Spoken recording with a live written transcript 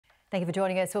Thank you for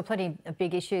joining us. Well, plenty of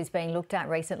big issues being looked at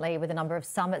recently with a number of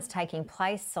summits taking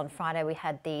place. On Friday, we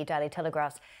had the Daily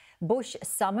Telegraph's Bush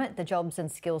Summit, the Jobs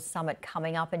and Skills Summit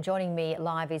coming up. And joining me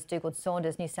live is Dugald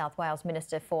Saunders, New South Wales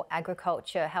Minister for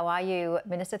Agriculture. How are you,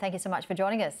 Minister? Thank you so much for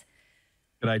joining us.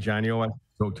 G'day, Janie. Always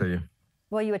talk to you.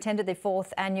 Well, you attended the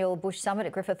 4th Annual Bush Summit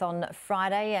at Griffith on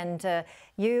Friday, and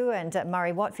you and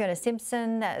Murray Watt, Fiona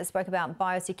Simpson spoke about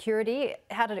biosecurity.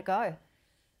 How did it go?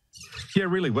 Yeah,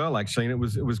 really well, actually. And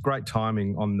it was great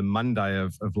timing. On the Monday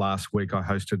of last week, I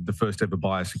hosted the first ever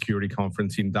biosecurity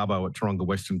conference in Dubbo at Taronga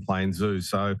Western Plains Zoo.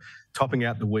 So topping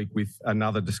out the week with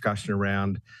another discussion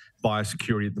around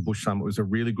biosecurity at the Bush Summit was a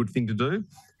really good thing to do.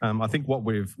 I think what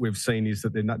we've seen is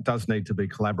that there does need to be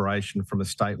collaboration from a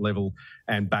state level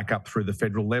and back up through the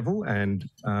federal level. And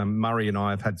Murray and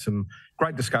I have had some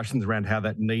great discussions around how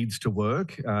that needs to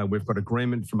work. We've got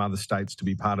agreement from other states to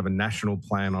be part of a national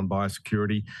plan on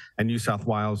biosecurity, and New South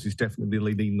Wales is definitely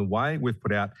leading the way. We've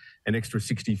put out an extra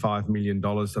 $65 million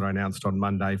that I announced on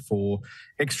Monday for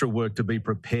extra work to be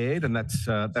prepared, and that's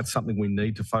something we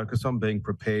need to focus on. Being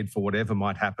prepared for whatever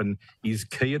might happen is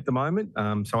key at the moment.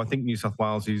 So I think New South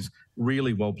Wales is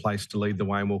really well placed to lead the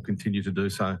way and will continue to do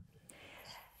so.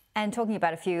 And talking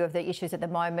about a few of the issues at the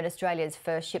moment, Australia's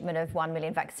first shipment of 1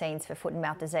 million vaccines for foot and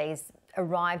mouth disease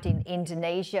arrived in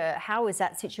Indonesia. How is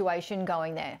that situation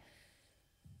going there?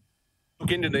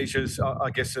 Look, Indonesia's,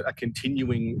 I guess, a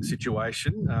continuing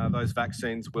situation. Those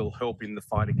vaccines will help in the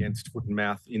fight against foot and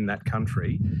mouth in that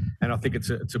country. And I think it's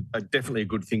definitely a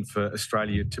good thing for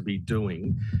Australia to be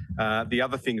doing. The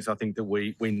other things I think that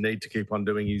we need to keep on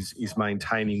doing is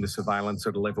maintaining the surveillance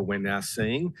at a level we're now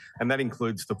seeing. And that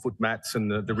includes the foot mats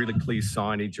and the really clear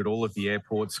signage at all of the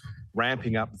airports,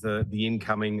 ramping up the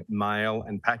incoming mail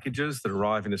and packages that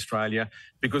arrive in Australia,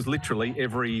 because literally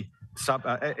every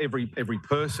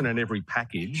person and every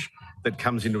package that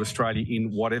comes into Australia in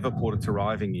whatever port it's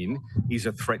arriving in is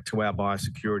a threat to our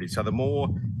biosecurity. So the more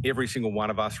every single one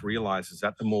of us realises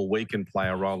that, the more we can play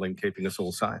a role in keeping us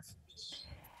all safe.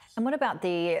 And what about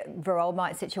the varroa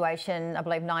mite situation? I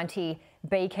believe 90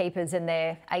 beekeepers in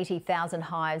their 80,000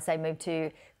 hives, they moved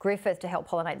to Griffith to help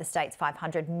pollinate the state's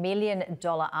 $500 million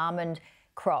almond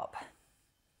crop.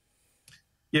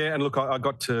 Yeah, and look, I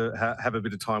got to have a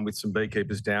bit of time with some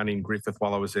beekeepers down in Griffith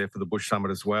while I was there for the Bush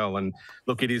Summit as well. And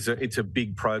look, it's a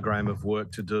big program of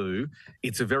work to do.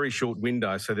 It's a very short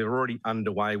window, so they're already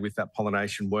underway with that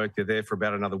pollination work. They're there for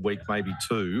about another week, maybe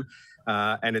two.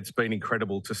 And it's been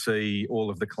incredible to see all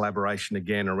of the collaboration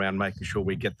again around making sure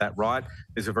we get that right.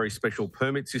 There's a very special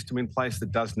permit system in place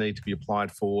that does need to be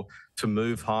applied for to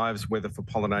move hives, whether for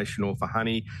pollination or for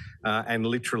honey. And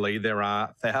literally there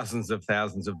are thousands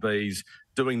of bees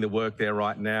doing the work there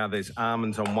right now. There's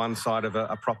almonds on one side of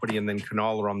a property and then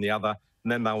canola on the other.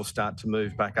 And then they will start to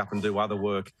move back up and do other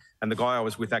work. And the guy I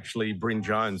was with, actually, Bryn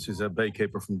Jones, who's a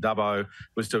beekeeper from Dubbo,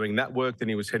 was doing that work. Then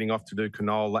he was heading off to do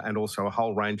canola and also a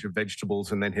whole range of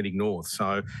vegetables and then heading north.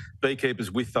 So beekeepers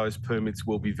with those permits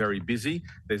will be very busy.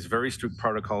 There's very strict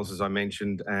protocols, as I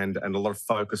mentioned, and a lot of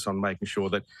focus on making sure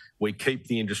that we keep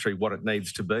the industry what it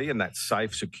needs to be, and that's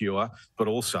safe, secure, but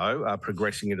also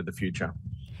progressing into the future.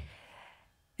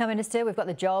 Now, Minister, we've got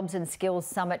the Jobs and Skills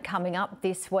Summit coming up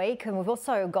this week, and we've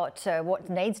also got what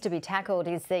needs to be tackled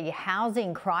is the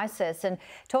housing crisis. And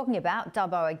talking about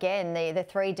Dubbo again, the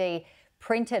 3D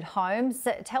printed homes,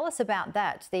 tell us about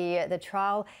that. The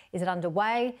trial, is it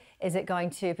underway? Is it going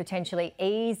to potentially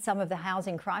ease some of the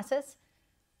housing crisis?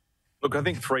 Look, I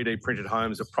think 3D printed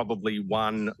homes are probably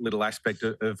one little aspect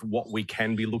of what we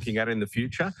can be looking at in the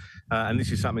future. And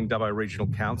this is something Dubbo Regional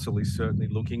Council is certainly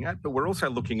looking at. But we're also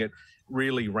looking at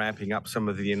really ramping up some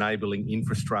of the enabling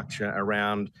infrastructure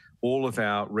around all of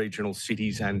our regional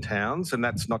cities and towns. And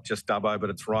that's not just Dubbo, but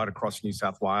it's right across New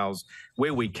South Wales.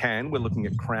 Where we can, we're looking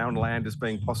at Crown land as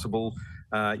being possible,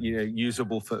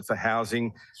 usable for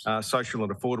housing, social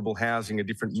and affordable housing, a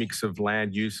different mix of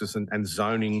land uses and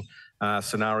zoning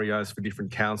scenarios for different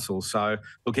councils. So,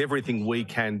 look, everything we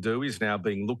can do is now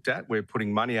being looked at. We're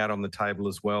putting money out on the table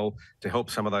as well to help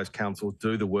some of those councils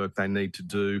do the work they need to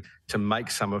do to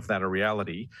make some of that a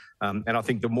reality. And I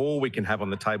think the more we can have on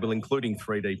the table, including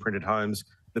 3D printed homes,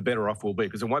 the better off we'll be,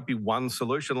 because it won't be one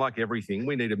solution. Like everything,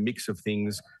 we need a mix of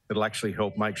things that'll actually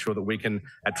help make sure that we can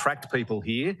attract people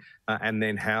here and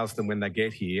then house them when they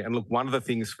get here. And look, one of the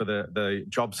things for the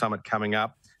Job Summit coming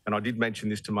up, and I did mention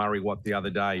this to Murray Watt the other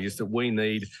day, is that we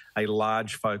need a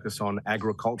large focus on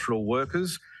agricultural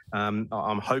workers.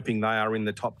 I'm hoping they are in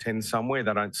the top 10 somewhere.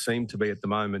 They don't seem to be at the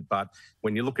moment, but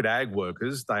when you look at ag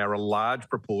workers, they are a large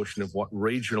proportion of what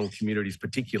regional communities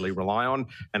particularly rely on,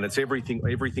 and it's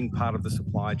everything part of the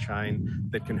supply chain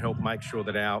that can help make sure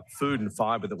that our food and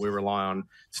fibre that we rely on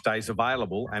stays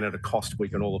available and at a cost we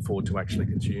can all afford to actually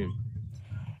consume.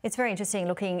 It's very interesting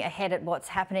looking ahead at what's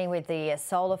happening with the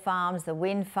solar farms, the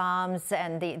wind farms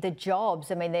and the jobs.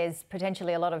 I mean, there's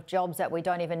potentially a lot of jobs that we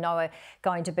don't even know are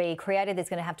going to be created. There's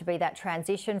going to have to be that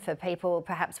transition for people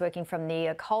perhaps working from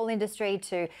the coal industry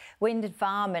to wind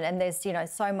farm, and there's, you know,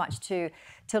 so much to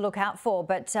look out for.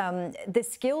 But the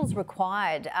skills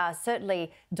required are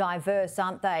certainly diverse,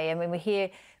 aren't they? I mean, we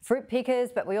hear fruit pickers,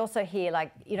 but we also hear,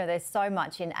 like, you know, there's so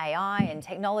much in AI and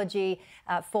technology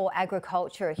for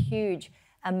agriculture, a huge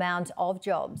amount of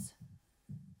jobs.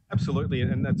 Absolutely,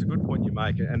 and that's a good point you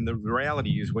make. And the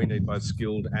reality is we need both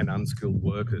skilled and unskilled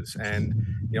workers. And,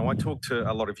 you know, I talk to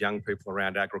a lot of young people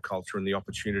around agriculture and the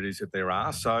opportunities that there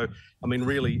are. So, I mean,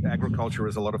 really, agriculture,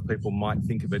 as a lot of people might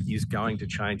think of it, is going to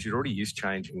change. It already is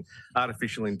changing.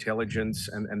 Artificial intelligence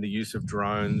and the use of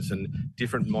drones and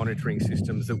different monitoring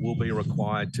systems that will be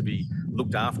required to be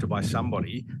looked after by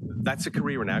somebody. That's a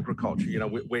career in agriculture. You know,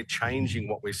 we're changing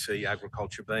what we see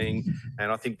agriculture being.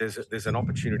 And I think there's an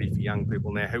opportunity for young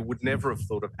people now who would never have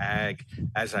thought of ag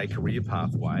as a career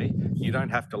pathway. You don't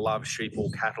have to love sheep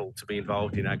or cattle to be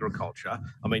involved in agriculture.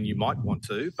 I mean, you might want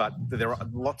to, but there are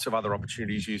lots of other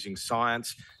opportunities using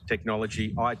science,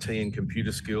 technology, IT and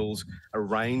computer skills, a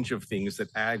range of things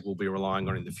that ag will be relying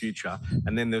on in the future.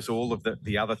 And then there's all of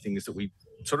the other things that we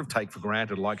sort of take for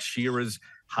granted, like shearers,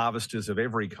 harvesters of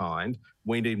every kind.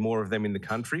 We need more of them in the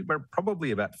country. We're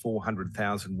probably about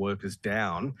 400,000 workers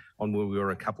down on where we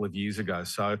were a couple of years ago.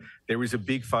 So there is a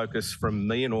big focus from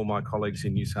me and all my colleagues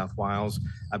in New South Wales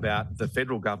about the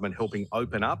federal government helping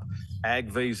open up ag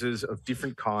visas of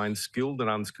different kinds, skilled and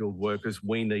unskilled workers.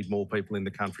 We need more people in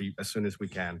the country as soon as we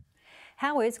can.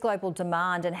 How is global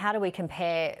demand, and how do we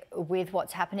compare with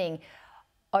what's happening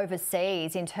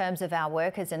overseas in terms of our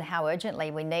workers and how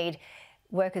urgently we need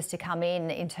workers to come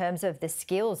in terms of the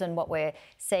skills and what we're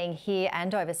seeing here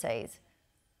and overseas?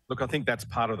 Look, I think that's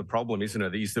part of the problem, isn't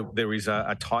it? Is that there is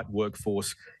a tight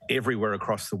workforce everywhere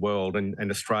across the world,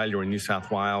 and Australia and New South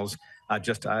Wales are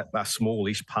just a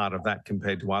smallish part of that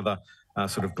compared to other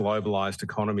sort of globalised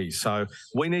economies. So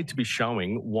we need to be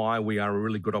showing why we are a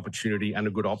really good opportunity and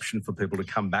a good option for people to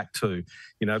come back to.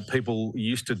 You know, people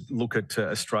used to look at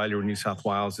Australia and New South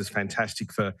Wales as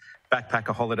fantastic for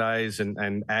backpacker holidays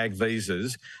and ag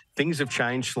visas. Things have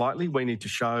changed slightly. We need to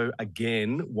show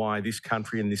again why this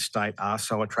country and this state are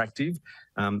so attractive.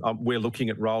 We're looking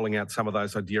at rolling out some of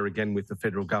those ideas again with the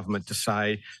federal government to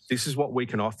say, this is what we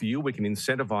can offer you. We can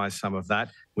incentivise some of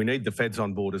that. We need the feds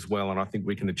on board as well, and I think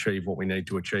we can achieve what we need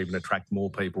to achieve and attract more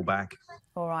people back.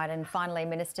 All right, and finally,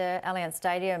 Minister, Allianz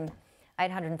Stadium,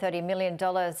 $830 million.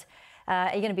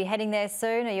 Are you going to be heading there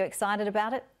soon? Are you excited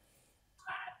about it?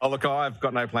 Oh, look, I've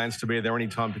got no plans to be there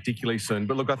anytime particularly soon.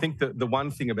 But look, I think the one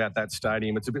thing about that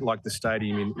stadium, it's a bit like the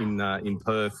stadium in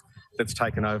Perth that's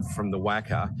taken over from the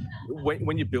WACA.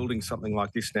 When you're building something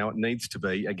like this now, it needs to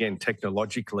be, again,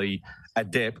 technologically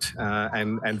adept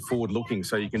and forward-looking,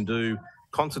 so you can do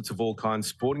concerts of all kinds,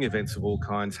 sporting events of all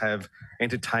kinds, have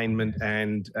entertainment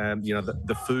and, you know,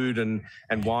 the food and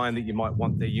wine that you might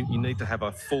want there. You need to have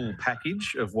a full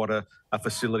package of what a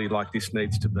facility like this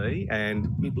needs to be. And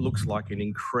it looks like an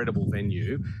incredible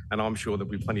venue. And I'm sure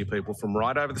there'll be plenty of people from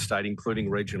right over the state, including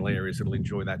regional areas, that will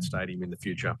enjoy that stadium in the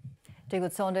future.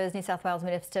 Dugald Saunders, New South Wales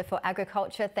Minister for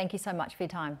Agriculture, thank you so much for your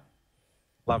time.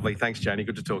 Lovely. Thanks, Janie.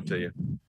 Good to talk to you.